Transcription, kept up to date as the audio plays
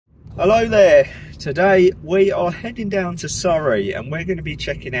Hello there. Today we are heading down to Surrey and we're going to be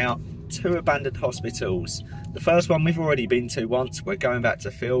checking out two abandoned hospitals. The first one we've already been to once. We're going back to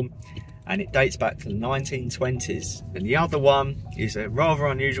film and it dates back to the 1920s. And the other one is a rather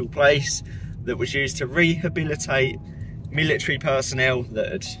unusual place that was used to rehabilitate military personnel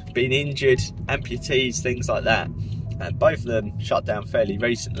that had been injured, amputees, things like that. And both of them shut down fairly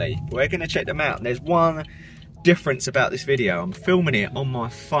recently. We're going to check them out. And there's one difference about this video. I'm filming it on my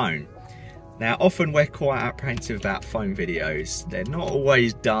phone. Now often we're quite apprehensive about phone videos. They're not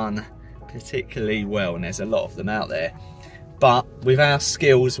always done particularly well and there's a lot of them out there. But with our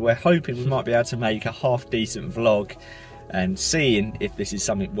skills we're hoping we might be able to make a half decent vlog and seeing if this is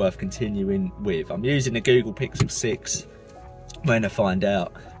something worth continuing with. I'm using the Google Pixel 6. I'm going to find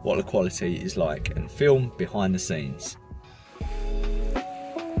out what the quality is like and film behind the scenes.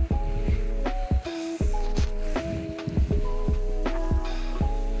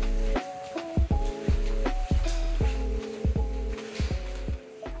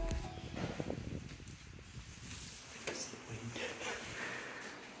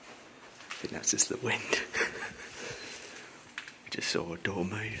 I think that's just the wind. We just saw a door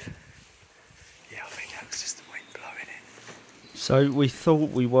move. Yeah, I think that's just the wind blowing in. So we thought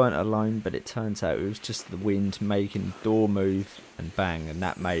we weren't alone, but it turns out it was just the wind making the door move and bang, and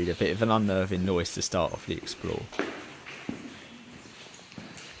that made a bit of an unnerving noise to start off the explore.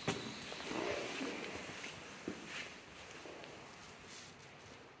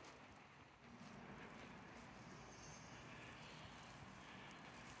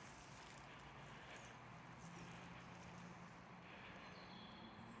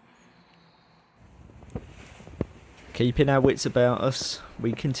 Keeping our wits about us,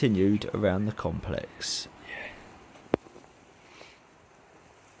 we continued around the complex.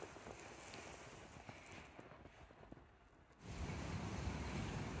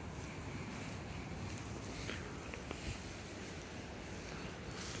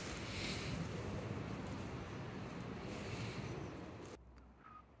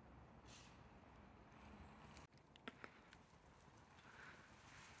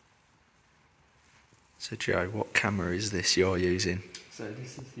 So Joe, what camera is this you're using? So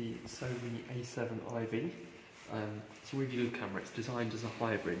this is the Sony A7 IV. It's a really good camera. It's designed as a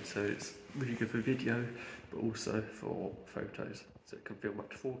hybrid, so it's really good for video, but also for photos. So it can film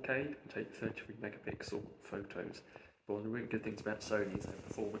up to 4K and take 33 megapixel photos. But one of the really good things about Sony is their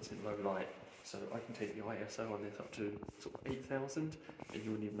performance in low light. So I can take the ISO on this up to sort of 8,000, and you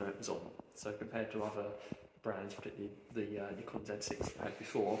wouldn't even know it was on. So compared to other brands, particularly the Nikon Z6 I had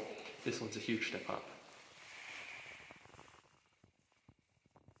before, this one's a huge step up.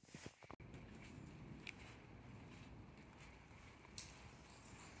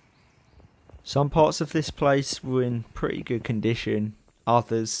 Some parts of this place were in pretty good condition,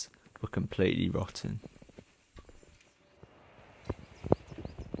 others were completely rotten.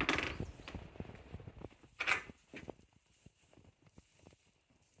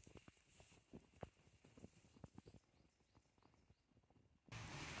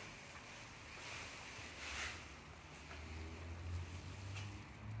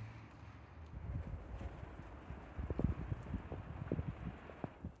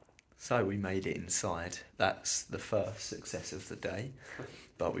 So we made it inside. That's the first success of the day,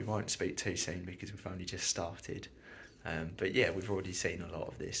 but we won't speak too soon because we've only just started. But yeah, we've already seen a lot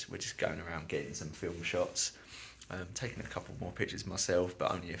of this. We're just going around getting some film shots, taking a couple more pictures myself,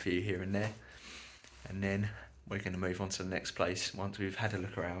 but only a few here and there. And then we're going to move on to the next place. Once we've had a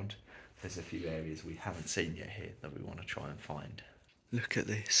look around, there's a few areas we haven't seen yet here that we want to try and find. Look at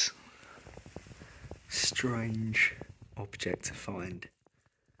this. Strange object to find.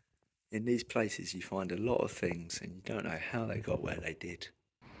 In these places you find a lot of things and you don't know how they got where they did.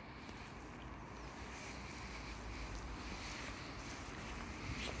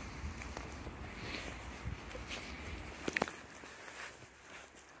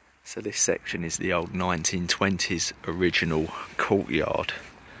 So this section is the old 1920s original courtyard.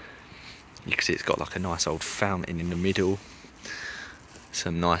 You can see it's got like a nice old fountain in the middle.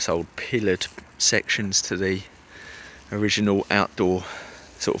 Some nice old pillared sections to the original outdoor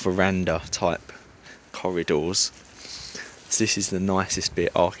sort of veranda type corridors. So this is the nicest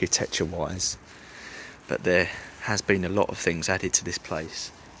bit architecture wise, but there has been a lot of things added to this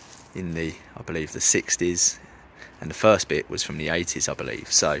place in the, I believe, the 60s, and the first bit was from the 80s, I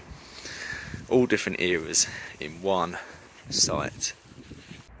believe. So all different eras in one site.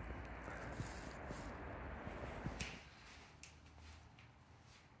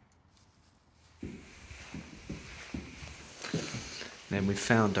 Then we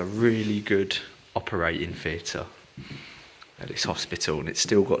found a really good operating theatre. at this hospital, and it's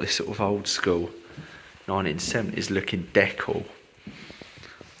still got this sort of old school 1970s looking decor.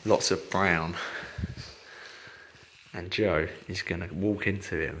 Lots of brown. And Joe is going to walk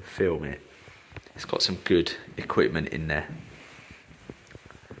into it and film it. It's got some good equipment in there.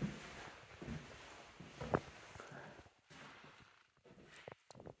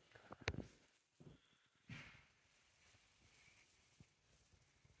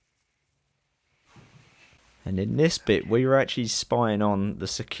 And in this bit, we were actually spying on the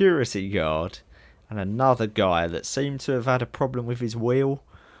security guard and another guy that seemed to have had a problem with his wheel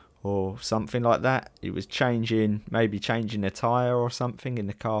or something like that. He was maybe changing a tyre or something in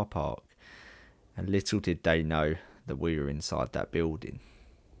the car park. And little did they know that we were inside that building.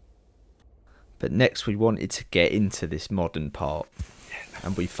 But next we wanted to get into this modern part,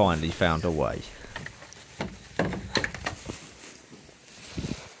 and we finally found a way.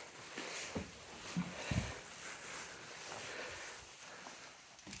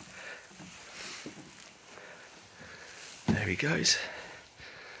 There he goes.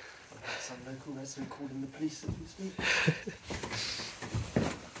 Some local resident calling the police as we speak.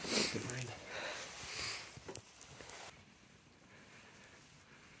 Good rain.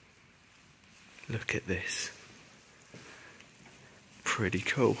 Look at this. Pretty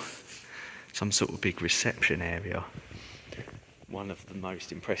cool. Some sort of big reception area. One of the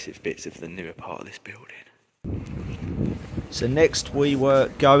most impressive bits of the newer part of this building. So next we were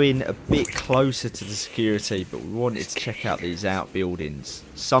going a bit closer to the security, but we wanted to check out these outbuildings.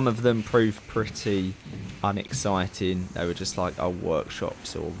 Some of them proved pretty unexciting. They were just like old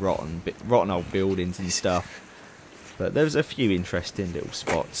workshops or rotten old buildings and stuff. But there was a few interesting little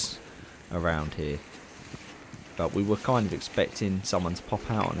spots around here. But we were kind of expecting someone to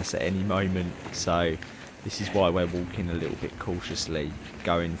pop out on us at any moment, so this is why we're walking a little bit cautiously,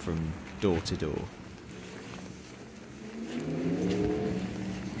 going from door to door.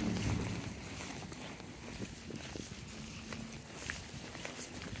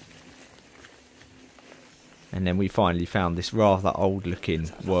 And then we finally found this rather old looking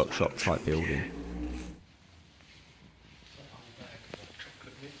workshop type building.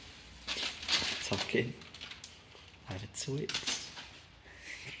 Tuck in. Added sweets.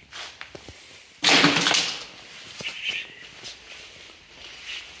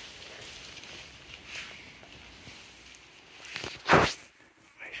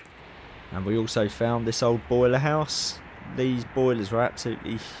 And we also found this old boiler house. These boilers were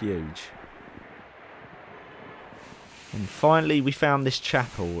absolutely huge. And finally we found this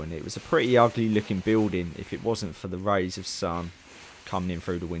chapel, and it was a pretty ugly looking building if it wasn't for the rays of sun coming in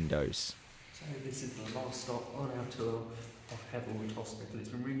through the windows. So this is the last stop on our tour of Heatherwood Hospital. It's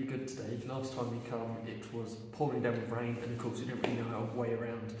been really good today. Last time we come it was pouring down with rain, and of course we didn't really know our way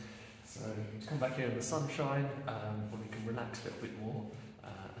around. So to come back here in the sunshine when we can relax a little bit more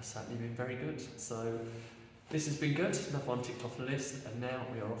has certainly been very good. So this has been good, another one ticked off the list, and now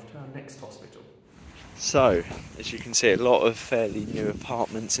we are off to our next hospital. So, as you can see, a lot of fairly new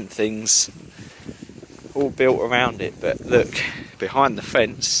apartments and things all built around it, but look, behind the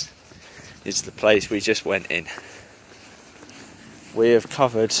fence is the place we just went in. We have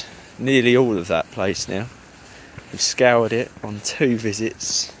covered nearly all of that place now. We've scoured it on 2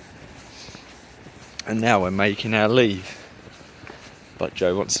 visits, and now we're making our leave. But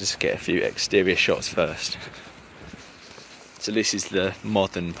Joe wants us to get a few exterior shots first. So this is the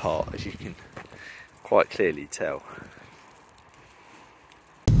modern part, as you can quite clearly tell.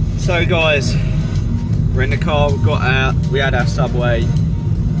 So guys, we're in the car, we've got out, we had our Subway.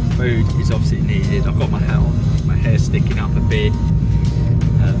 Food is obviously needed. I've got my hat on, my hair's sticking up a bit.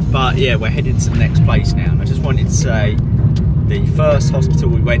 But yeah, we're heading to the next place now. And I just wanted to say, the first hospital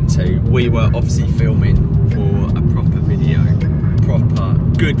we went to, we were obviously filming for a proper video. Proper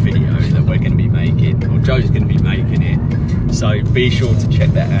good video that we're going to be making, or Joe's going to be making it. So be sure to check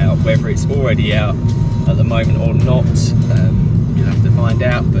that out, whether it's already out at the moment or not. You'll have to find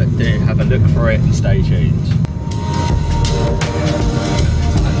out, but do have a look for it and stay tuned.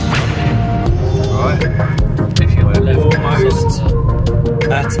 We're almost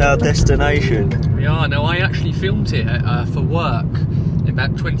at our destination. We are. Now I actually filmed it for work in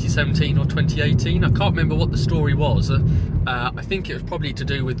about 2017 or 2018. I can't remember what the story was. I think it was probably to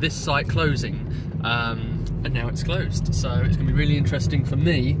do with this site closing, and now it's closed. So it's going to be really interesting for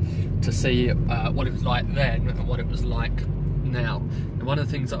me to see what it was like then and what it was like now. And one of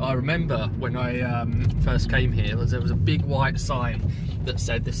the things that I remember when I first came here was there was a big white sign that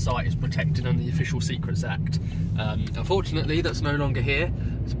said this site is protected under the Official Secrets Act. Unfortunately that's no longer here,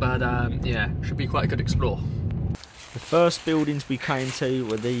 but yeah, should be quite a good explore. The first buildings we came to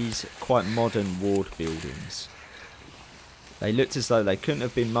were these quite modern ward buildings. They looked as though they couldn't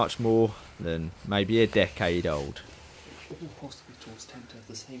have been much more than maybe a decade old. All hospitals tend to have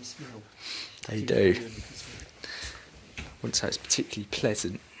the same smell. They do. I wouldn't say it's particularly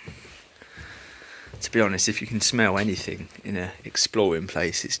pleasant. To be honest, if you can smell anything in an exploring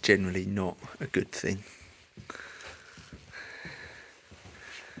place, it's generally not a good thing.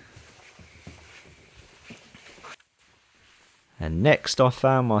 And next I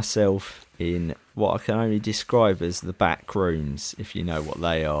found myself in what I can only describe as the back rooms, if you know what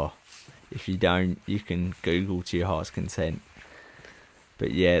they are. If you don't, you can Google to your heart's content.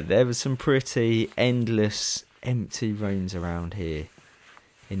 But yeah, there were some pretty endless empty rooms around here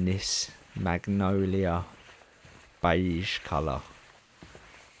in this magnolia beige colour.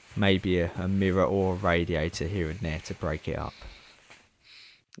 Maybe a mirror or a radiator here and there to break it up.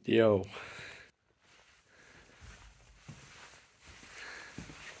 Yo.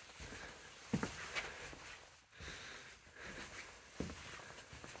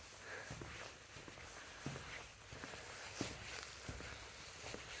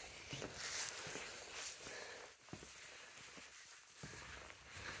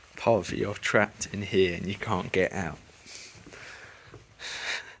 Part of you're trapped in here and you can't get out.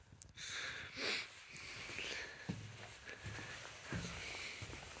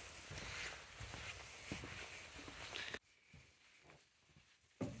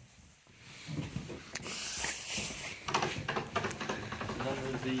 None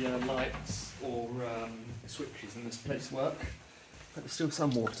of the lights or switches in this place work, but there's still some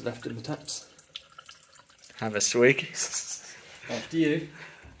water left in the taps. Have a swig. After you.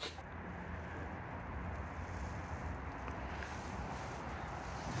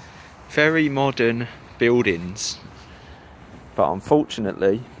 Very modern buildings, but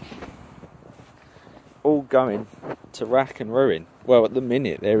unfortunately all going to rack and ruin. Well, at the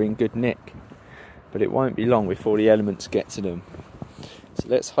minute they're in good nick, but it won't be long before the elements get to them. So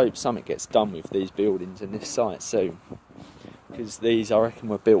let's hope something gets done with these buildings and this site soon, because these I reckon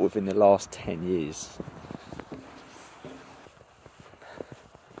were built within the last 10 years.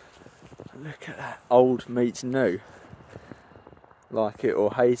 Look at that, old meets new. Like it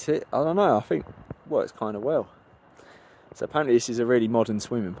or hate it, I don't know, I think it works kind of well. So apparently this is a really modern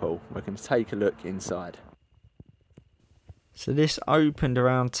swimming pool. We're going to take a look inside. So this opened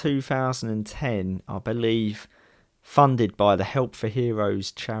around 2010, I believe, funded by the Help for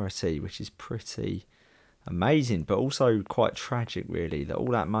Heroes charity, which is pretty amazing, but also quite tragic really, that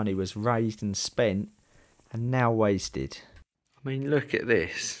all that money was raised and spent and now wasted. I mean, look at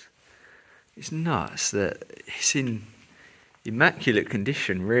this. It's nuts that it's in immaculate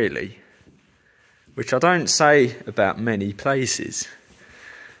condition really, which I don't say about many places,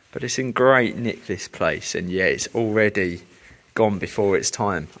 but it's in great nick, this place, and yeah, it's already gone before its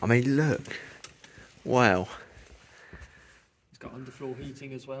time. I mean, look, wow. It's got underfloor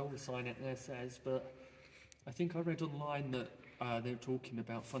heating as well, the sign out there says, but I think I read online that they were talking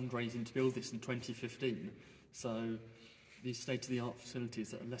about fundraising to build this in 2015, so these state-of-the-art facilities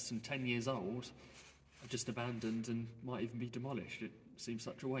that are less than 10 years old are just abandoned and might even be demolished. It seems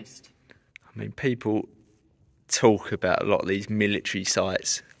such a waste. I mean, people talk about a lot of these military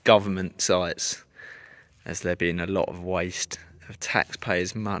sites, government sites, as there being a lot of waste of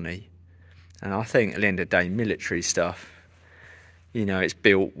taxpayers' money. And I think at the end of the day, military stuff, you know, it's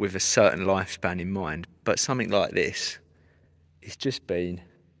built with a certain lifespan in mind. But something like this, it's just been,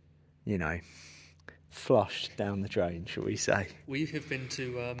 you know, flushed down the drain, shall we say. We have been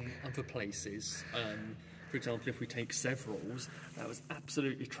to other places. For example, if we take Severals, that was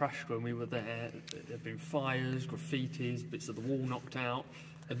absolutely trashed when we were there. There had been fires, graffitis, bits of the wall knocked out,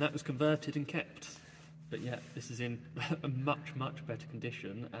 and that was converted and kept. But yet, this is in a much, much better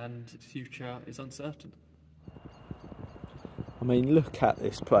condition, and its future is uncertain. I mean, look at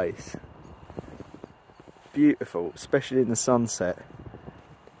this place. Beautiful, especially in the sunset.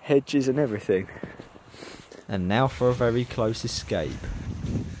 Hedges and everything. And now for a very close escape.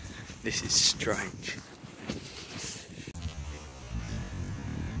 This is strange.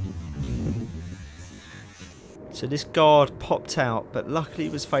 So this guard popped out, but luckily he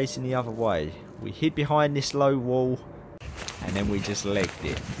was facing the other way. We hid behind this low wall and then we just legged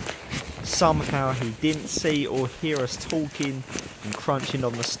it. Somehow he didn't see or hear us talking and crunching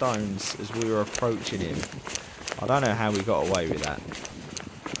on the stones as we were approaching him. I don't know how we got away with that.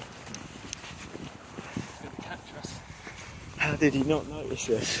 How did he not notice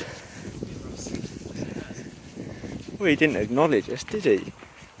us? Well, he didn't acknowledge us, did he?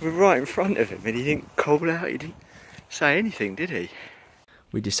 We were right in front of him and he didn't call out, he didn't say anything, did he?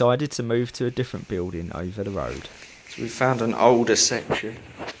 We decided to move to a different building over the road. So we found an older section.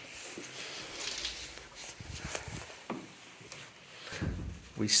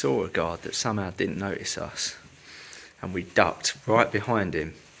 we saw a guard that somehow didn't notice us, and we ducked right behind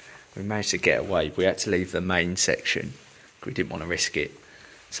him. We managed to get away. We had to leave the main section. We didn't want to risk it.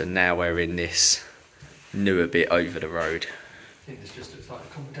 So now we're in this newer bit over the road. I think there's just like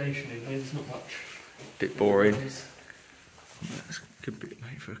accommodation in here, there's not much. Bit boring. That's a good bit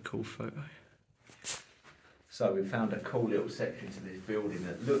made for a cool photo. So we found a cool little section to this building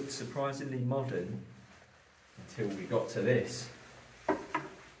that looked surprisingly modern until we got to this.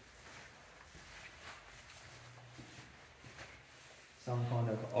 Some kind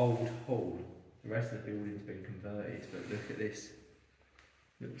of old hall. The rest of the building's been converted, but look at this.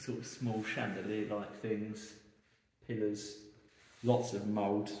 Little sort of small chandelier-like things, pillars, lots of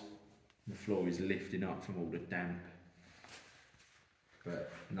mould. The floor is lifting up from all the damp.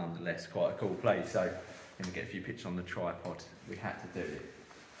 But nonetheless, quite a cool place. So I'm going to get a few pictures on the tripod. We had to do it.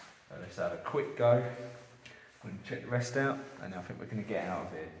 So let's have a quick go. We're going to check the rest out, and I think we're going to get out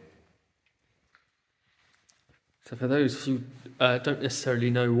of here. So for those who don't necessarily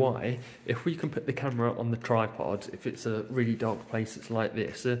know why, if we can put the camera on the tripod, if it's a really dark place that's like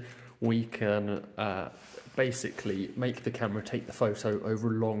this, we can basically make the camera take the photo over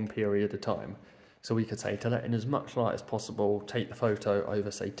a long period of time. So we could say to let in as much light as possible, take the photo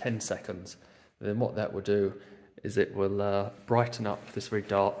over say 10 seconds. And then what that will do is it will brighten up this very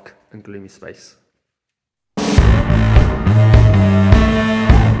dark and gloomy space.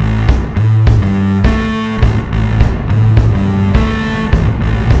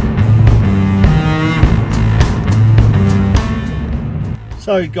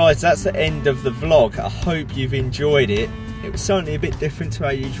 So guys, that's the end of the vlog. I hope you've enjoyed it. It was certainly a bit different to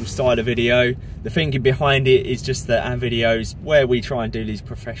our usual style of video. The thinking behind it is just that our videos, where we try and do these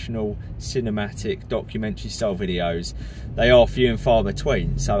professional cinematic documentary style videos, they are few and far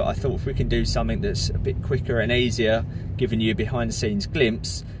between. So I thought if we can do something that's a bit quicker and easier, giving you a behind the scenes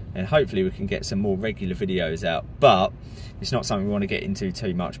glimpse, and hopefully we can get some more regular videos out. But it's not something we want to get into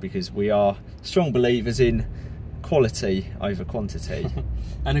too much, because we are strong believers in quality over quantity.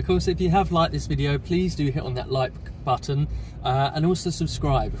 And of course, if you have liked this video, please do hit on that like button and also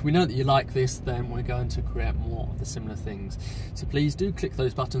subscribe. If we know that you like this, then we're going to create more of the similar things. So please do click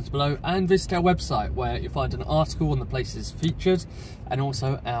those buttons below and visit our website, where you'll find an article on the places featured and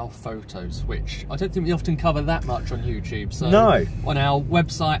also our photos, which I don't think we often cover that much on YouTube. So no. On our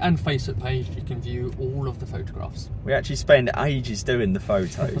website and Facebook page, you can view all of the photographs. We actually spend ages doing the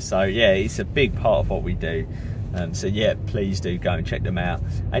photos. So yeah, it's a big part of what we do. So yeah, please do go and check them out.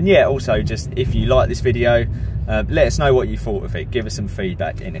 And yeah, also just if you like this video, let us know what you thought of it. Give us some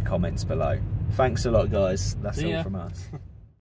feedback in the comments below. Thanks a lot, guys. That's all from us.